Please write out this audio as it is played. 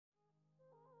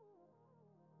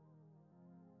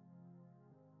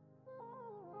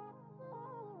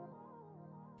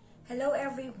Hello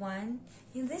everyone!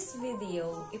 In this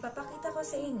video, ipapakita ko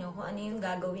sa inyo kung ano yung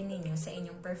gagawin ninyo sa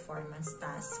inyong performance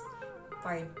task,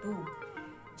 part 2.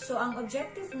 So, ang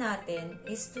objective natin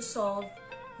is to solve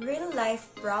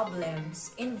real-life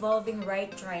problems involving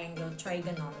right triangle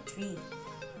trigonometry.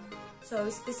 So,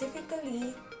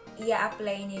 specifically,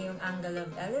 i-apply niyo yung angle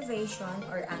of elevation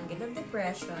or angle of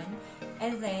depression,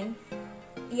 and then,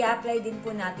 i-apply din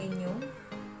po natin yung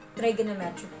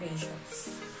trigonometric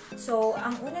ratios. So,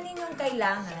 ang una ninyong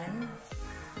kailangan,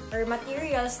 or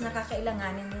materials na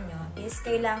kakailanganin ninyo, is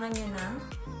kailangan nyo ng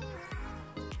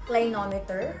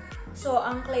clinometer. So,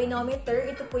 ang clinometer,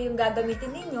 ito po yung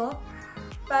gagamitin ninyo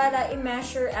para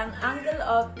i-measure ang angle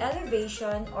of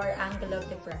elevation or angle of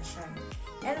depression.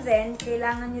 And then,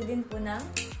 kailangan nyo din po ng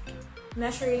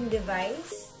measuring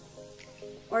device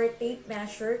or tape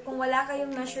measure. Kung wala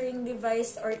kayong measuring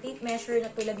device or tape measure na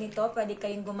tulad nito, pwede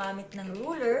kayong gumamit ng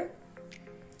ruler.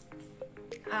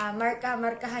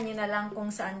 Markahan nyo na lang kung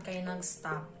saan kayo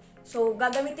nag-stop. So,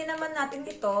 gagamitin naman natin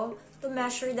ito to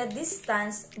measure the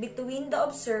distance between the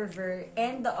observer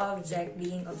and the object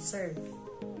being observed.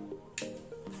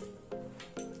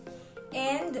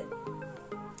 And,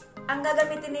 ang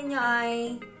gagamitin ninyo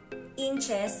ay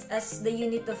inches as the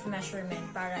unit of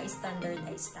measurement para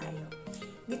standardize tayo.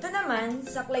 Dito naman,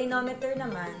 sa clinometer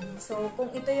naman, so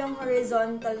kung ito yung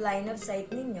horizontal line of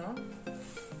sight ninyo,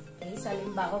 okay, so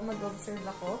halimbawa mag-observe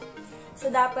ako. So,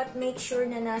 dapat make sure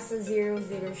na nasa 0,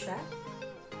 0 siya.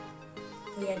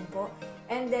 Ayan po.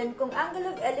 And then, kung angle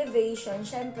of elevation,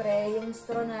 syempre, yung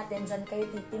straw natin, dyan kayo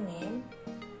titingin.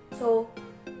 So,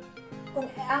 kung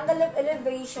angle of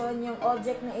elevation, yung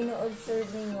object na ino-observe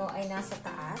ninyo ay nasa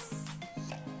taas.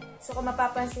 So, kung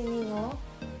mapapansin ninyo,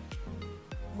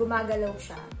 gumagalaw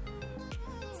siya.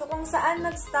 So, kung saan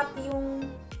nag-stop yung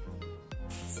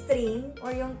string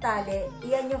or yung tali,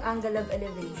 iyan yung angle of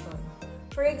elevation.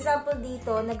 For example,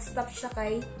 dito, nag-stop siya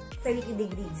kay 30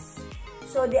 degrees.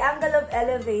 So, the angle of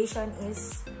elevation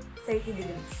is 30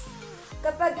 degrees.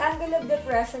 Kapag angle of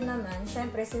depression naman,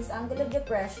 syempre, since angle of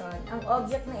depression, ang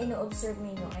object na ino-observe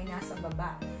ninyo ay nasa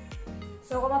baba.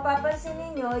 So, kung mapapansin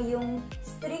ninyo, yung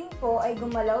string po ay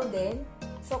gumalaw din.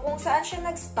 So, kung saan siya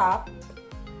nag-stop,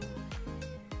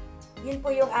 yun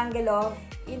po yung angle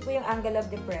of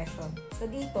depression. So,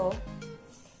 dito,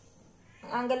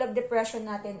 ang angle of depression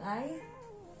natin ay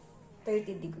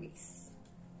 30 degrees.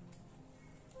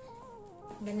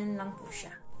 Ganun lang po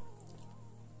siya.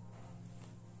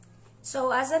 So,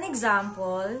 as an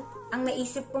example, ang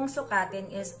naisip kong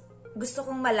sukatin is, gusto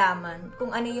kong malaman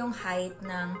kung ano yung height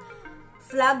ng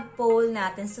flagpole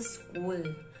natin sa school.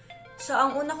 So,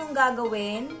 ang una kong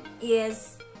gagawin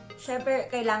is, syempre,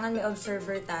 kailangan may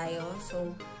observer tayo.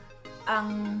 So, ang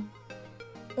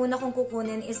una kong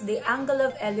kukunin is the angle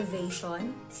of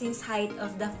elevation, since height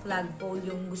of the flagpole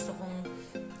yung gusto kong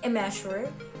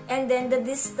i-measure. And then, the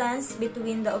distance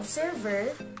between the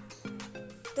observer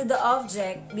to the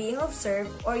object being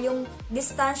observed, or yung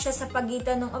distansya sa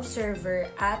pagitan ng observer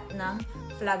at ng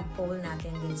flagpole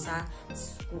natin din sa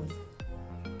school.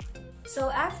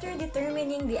 So, after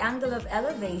determining the angle of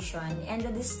elevation and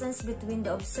the distance between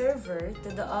the observer to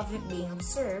the object being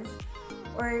observed,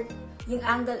 or yung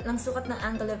angle, ng sukat ng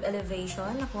angle of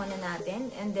elevation, nakuha na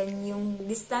natin, and then yung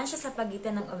distansya sa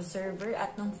pagitan ng observer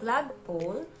at ng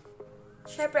flagpole,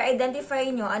 syempre, identify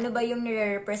nyo ano ba yung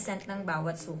nire-represent ng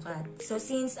bawat sukat. So,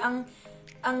 since ang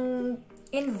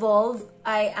involved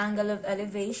ay angle of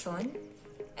elevation,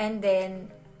 and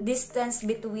then distance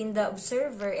between the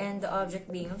observer and the object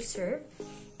being observed,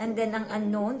 and then ang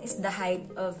unknown is the height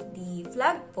of the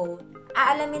flagpole,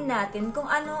 aalamin natin kung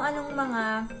ano-ano yung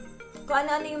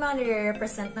mga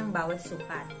nire-represent ng bawat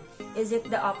sukat. Is it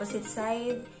the opposite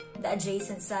side, the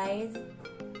adjacent side,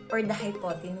 or the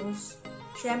hypotenuse?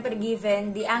 Siyempre,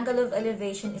 given the angle of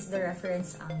elevation is the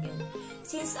reference angle.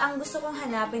 Since ang gusto kong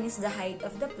hanapin is the height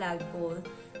of the flagpole,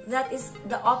 that is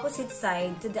the opposite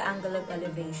side to the angle of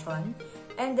elevation.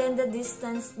 And then the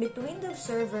distance between the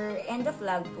observer and the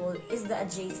flagpole is the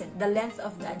length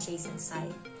of the adjacent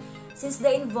side. Since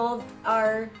the involved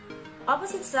are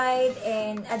opposite side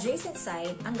and adjacent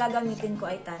side, ang gagamitin ko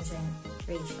ay tangent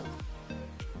ratio.